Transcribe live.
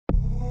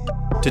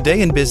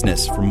Today in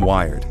Business from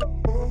Wired.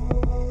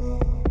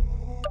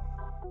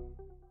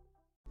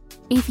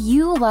 If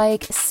you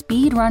like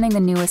speed running the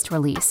newest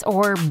release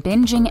or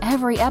binging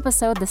every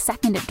episode the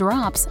second it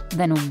drops,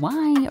 then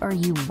why are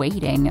you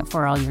waiting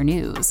for all your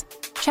news?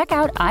 Check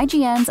out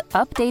IGN's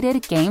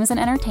updated Games and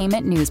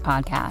Entertainment News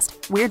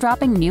podcast. We're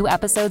dropping new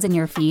episodes in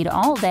your feed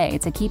all day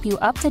to keep you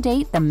up to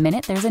date the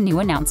minute there's a new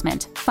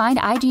announcement. Find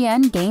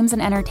IGN Games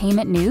and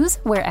Entertainment News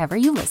wherever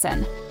you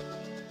listen.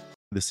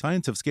 The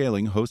Science of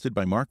Scaling, hosted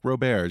by Mark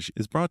Roberge,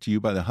 is brought to you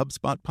by the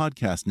HubSpot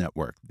Podcast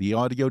Network, the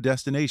audio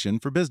destination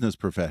for business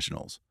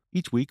professionals.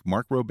 Each week,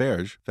 Mark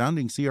Roberge,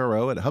 founding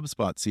CRO at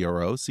HubSpot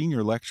CRO,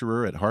 senior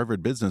lecturer at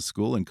Harvard Business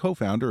School, and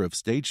co-founder of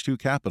Stage 2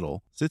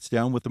 Capital, sits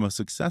down with the most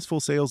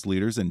successful sales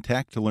leaders in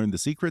tech to learn the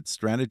secrets,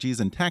 strategies,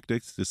 and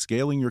tactics to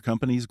scaling your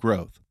company's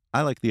growth.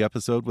 I like the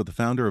episode with the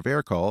founder of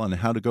Aircall on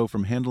how to go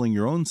from handling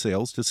your own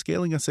sales to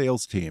scaling a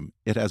sales team.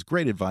 It has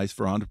great advice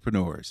for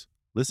entrepreneurs.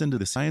 Listen to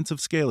The Science of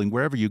Scaling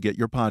wherever you get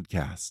your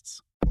podcasts.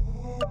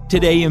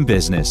 Today in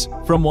Business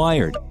from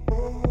Wired.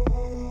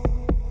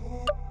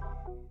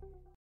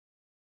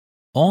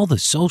 All the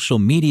social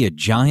media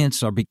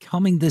giants are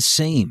becoming the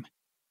same.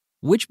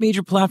 Which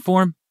major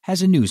platform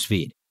has a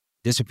newsfeed,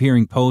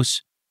 disappearing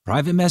posts,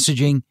 private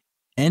messaging,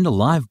 and a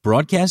live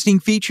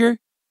broadcasting feature?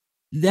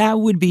 That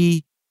would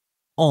be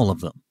all of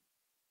them.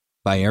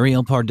 By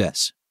Ariel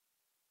Pardes.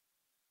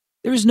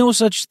 There is no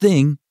such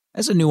thing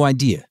as a new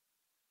idea.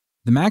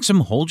 The maxim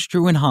holds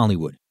true in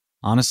Hollywood,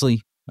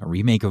 honestly, a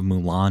remake of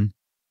Mulan,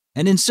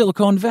 and in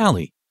Silicon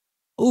Valley,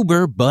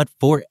 Uber but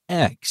for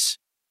X.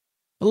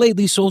 But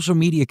lately, social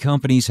media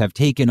companies have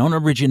taken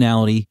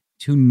unoriginality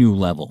to new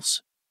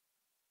levels.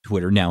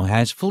 Twitter now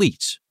has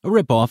Fleets, a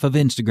ripoff of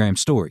Instagram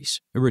Stories,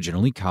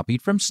 originally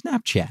copied from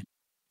Snapchat.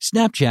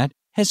 Snapchat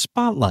has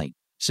Spotlight,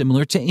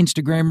 similar to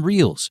Instagram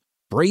Reels,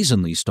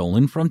 brazenly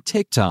stolen from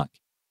TikTok.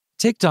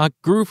 TikTok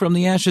grew from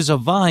the ashes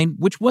of Vine,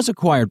 which was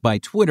acquired by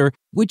Twitter,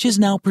 which is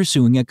now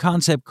pursuing a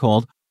concept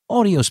called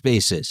Audio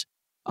Spaces,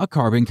 a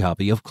carbon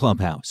copy of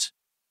Clubhouse.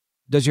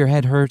 Does your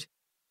head hurt?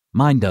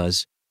 Mine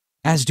does.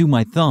 As do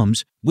my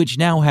thumbs, which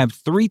now have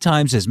 3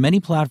 times as many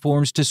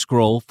platforms to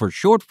scroll for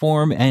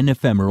short-form and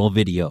ephemeral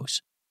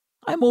videos.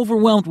 I'm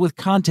overwhelmed with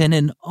content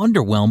and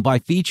underwhelmed by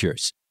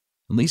features,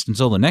 at least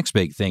until the next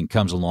big thing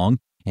comes along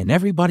and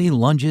everybody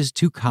lunges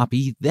to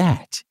copy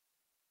that.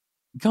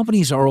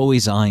 Companies are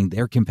always eyeing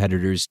their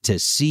competitors to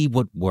see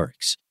what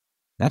works.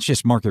 That's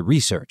just market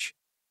research.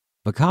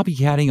 But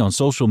copycatting on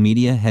social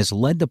media has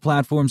led to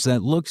platforms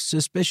that look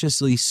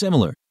suspiciously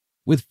similar,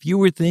 with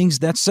fewer things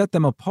that set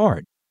them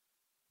apart.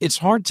 It's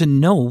hard to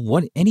know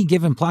what any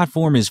given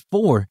platform is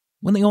for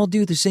when they all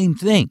do the same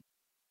thing.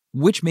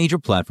 Which major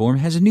platform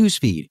has a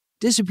newsfeed,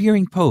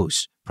 disappearing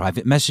posts,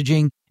 private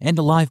messaging, and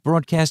a live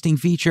broadcasting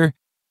feature?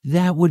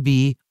 That would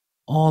be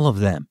all of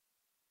them.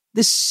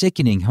 This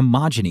sickening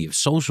homogeny of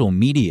social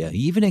media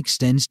even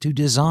extends to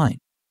design.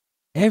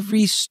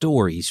 Every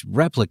story's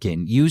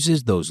replicant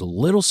uses those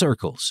little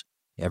circles.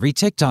 Every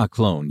TikTok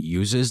clone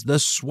uses the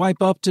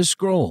swipe up to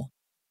scroll.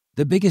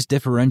 The biggest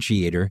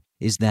differentiator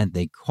is that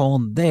they call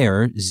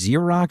their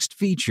Xeroxed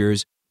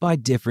features by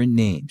different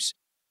names,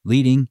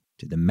 leading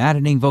to the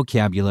maddening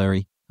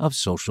vocabulary of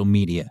social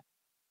media.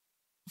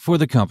 For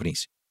the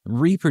companies,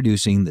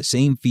 reproducing the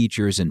same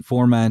features and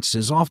formats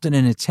is often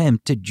an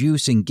attempt to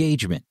juice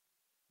engagement.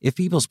 If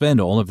people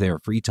spend all of their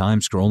free time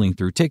scrolling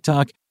through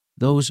TikTok,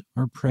 those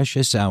are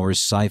precious hours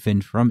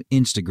siphoned from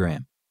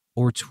Instagram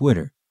or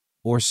Twitter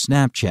or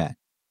Snapchat,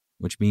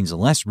 which means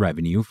less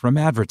revenue from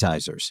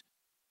advertisers.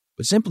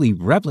 But simply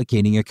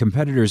replicating a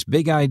competitor's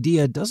big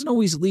idea doesn't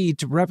always lead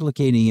to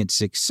replicating its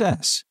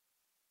success.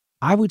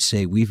 I would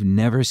say we've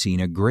never seen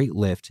a great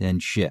lift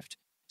and shift,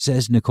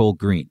 says Nicole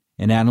Green,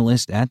 an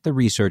analyst at the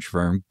research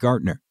firm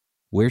Gartner,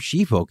 where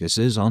she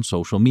focuses on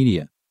social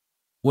media.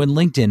 When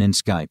LinkedIn and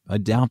Skype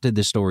adopted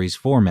the stories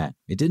format,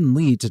 it didn't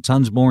lead to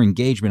tons more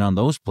engagement on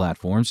those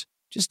platforms,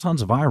 just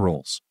tons of eye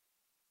rolls.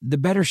 The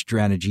better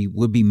strategy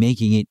would be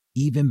making it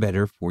even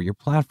better for your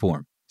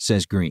platform,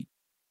 says Green,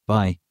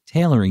 by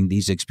tailoring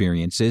these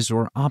experiences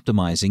or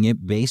optimizing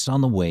it based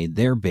on the way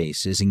their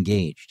base is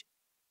engaged.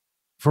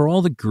 For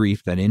all the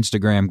grief that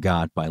Instagram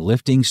got by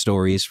lifting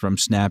stories from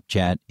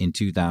Snapchat in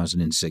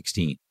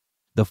 2016,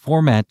 the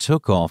format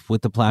took off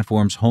with the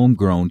platform's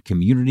homegrown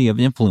community of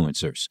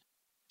influencers.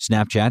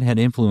 Snapchat had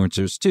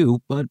influencers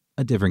too, but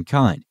a different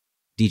kind.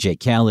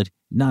 DJ Khaled,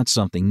 not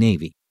something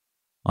Navy.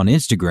 On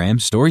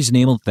Instagram, stories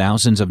enabled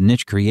thousands of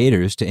niche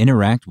creators to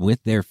interact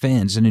with their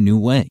fans in a new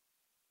way.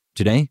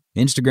 Today,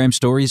 Instagram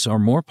stories are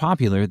more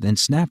popular than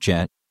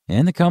Snapchat,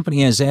 and the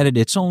company has added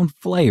its own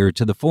flair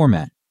to the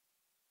format.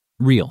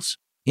 Reels,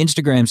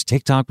 Instagram's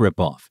TikTok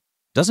ripoff,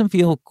 doesn't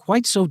feel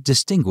quite so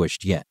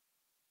distinguished yet.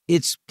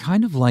 It's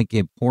kind of like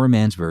a poor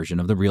man's version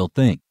of the real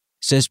thing,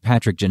 says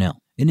Patrick Janelle,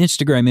 an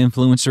Instagram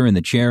influencer and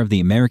the chair of the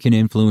American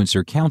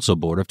Influencer Council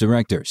Board of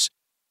Directors.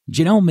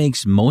 Janelle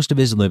makes most of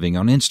his living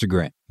on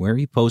Instagram, where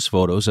he posts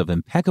photos of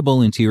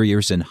impeccable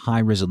interiors and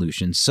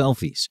high-resolution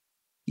selfies.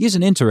 He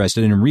isn't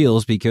interested in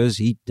Reels because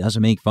he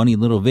doesn't make funny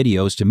little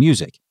videos to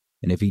music.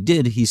 And if he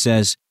did, he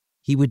says,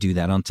 he would do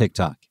that on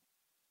TikTok.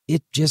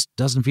 It just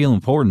doesn't feel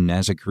important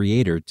as a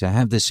creator to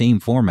have the same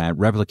format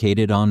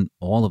replicated on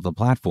all of the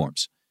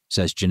platforms,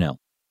 says Janelle.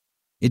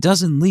 It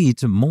doesn't lead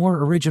to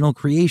more original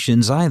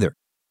creations either.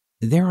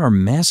 There are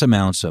mass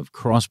amounts of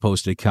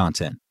cross-posted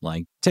content,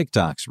 like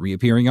TikToks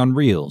reappearing on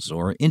Reels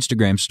or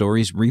Instagram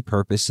stories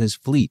repurposed as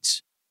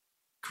fleets.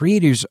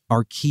 Creators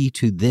are key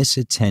to this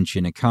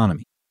attention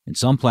economy, and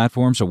some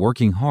platforms are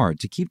working hard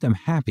to keep them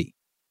happy.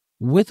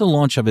 With the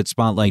launch of its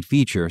Spotlight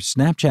feature,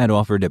 Snapchat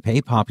offered to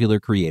pay popular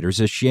creators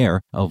a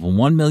share of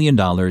 $1 million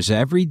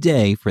every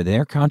day for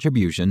their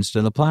contributions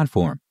to the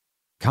platform.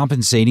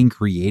 Compensating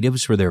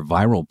creatives for their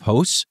viral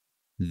posts?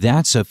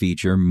 That's a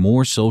feature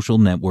more social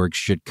networks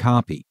should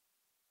copy.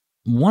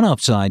 One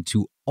upside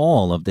to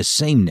all of the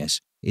sameness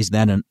is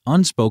that an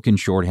unspoken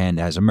shorthand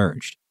has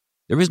emerged.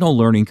 There is no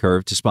learning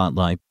curve to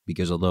Spotlight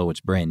because although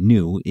it's brand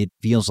new, it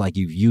feels like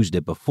you've used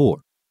it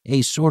before,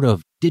 a sort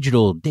of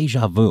digital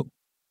déjà vu.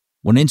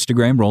 When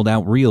Instagram rolled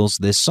out Reels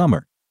this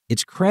summer,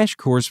 its crash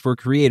course for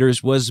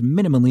creators was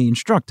minimally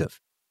instructive.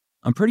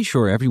 I'm pretty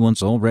sure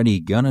everyone's already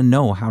gonna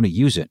know how to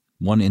use it,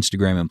 one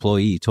Instagram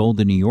employee told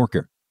The New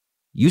Yorker.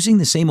 Using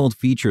the same old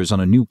features on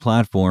a new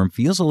platform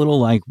feels a little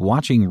like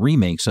watching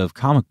remakes of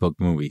comic book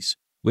movies,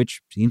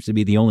 which seems to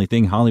be the only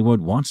thing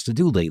Hollywood wants to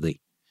do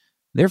lately.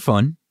 They're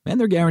fun, and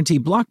they're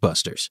guaranteed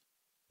blockbusters.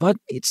 But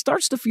it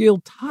starts to feel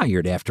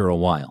tired after a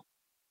while.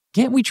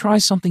 Can't we try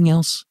something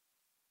else?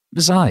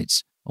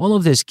 Besides, all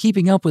of this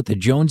keeping up with the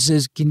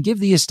Joneses can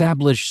give the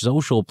established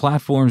social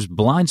platforms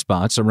blind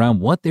spots around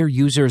what their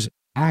users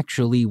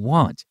actually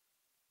want.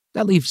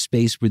 That leaves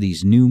space for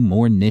these new,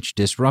 more niche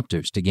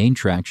disruptors to gain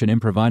traction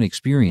and provide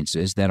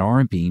experiences that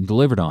aren't being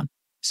delivered on,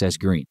 says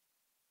Green.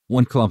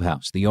 When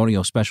Clubhouse, the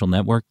audio special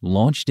network,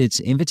 launched its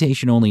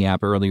invitation-only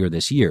app earlier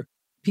this year,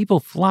 people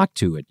flocked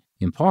to it,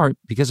 in part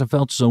because it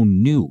felt so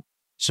new,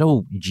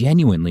 so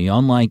genuinely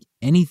unlike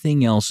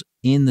anything else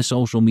in the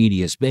social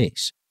media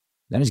space.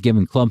 That has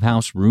given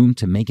Clubhouse room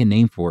to make a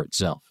name for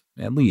itself,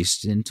 at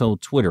least until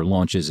Twitter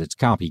launches its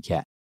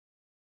copycat.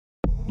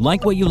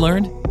 Like what you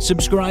learned?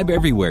 Subscribe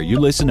everywhere you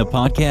listen to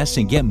podcasts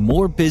and get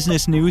more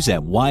business news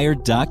at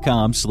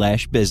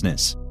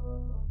wired.com/business.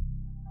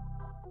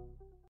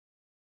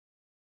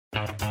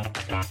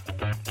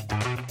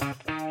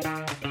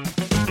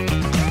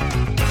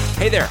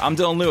 Hey there, I'm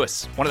Dylan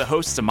Lewis, one of the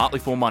hosts of Motley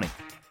Fool Money.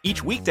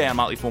 Each weekday on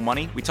Motley Fool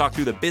Money, we talk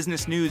through the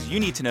business news you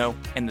need to know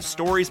and the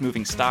stories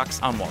moving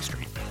stocks on Wall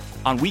Street.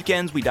 On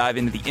weekends, we dive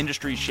into the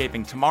industries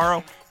shaping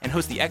tomorrow and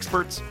host the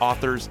experts,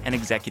 authors, and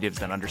executives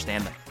that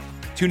understand them.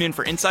 Tune in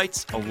for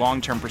insights, a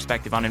long-term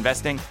perspective on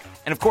investing,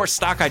 and of course,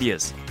 stock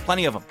ideas.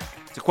 Plenty of them.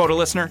 To quote a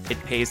listener,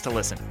 it pays to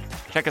listen.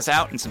 Check us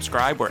out and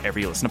subscribe wherever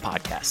you listen to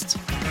podcasts.